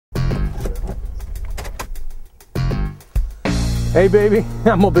Hey baby,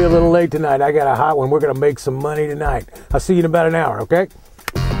 I'm gonna be a little late tonight. I got a hot one. We're gonna make some money tonight. I'll see you in about an hour, okay?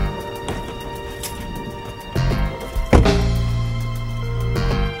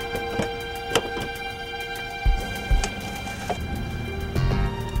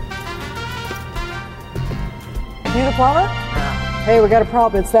 You the plumber? Hey, we got a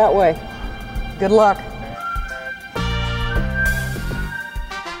problem. It's that way. Good luck.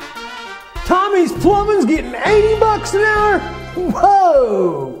 Tommy's Plumbing's getting $80 an hour?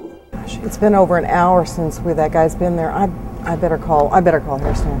 Whoa! It's been over an hour since that guy's been there. I better call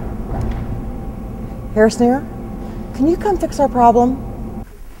Hair Snair. Hair Snair, can you come fix our problem?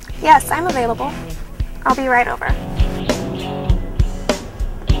 Yes, I'm available. I'll be right over.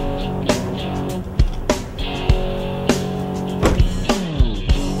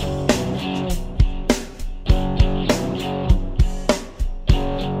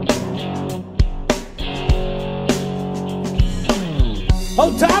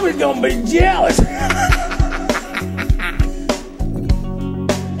 Oh, Tommy's gonna be jealous. Is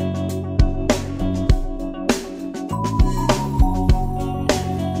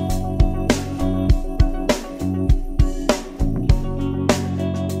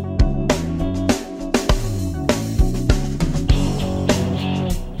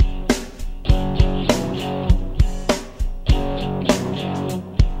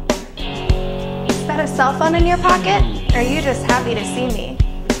that a cell phone in your pocket? Or are you just happy to see me?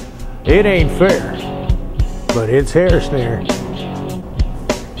 It ain't fair, but it's Hair Snair.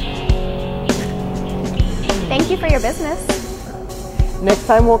 Thank you for your business. Next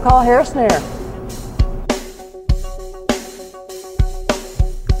time we'll call Hair Snair.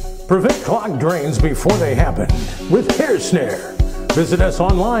 Prevent clogged drains before they happen with Hair Snair. Visit us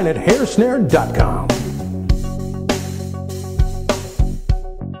online at hairsnair.com.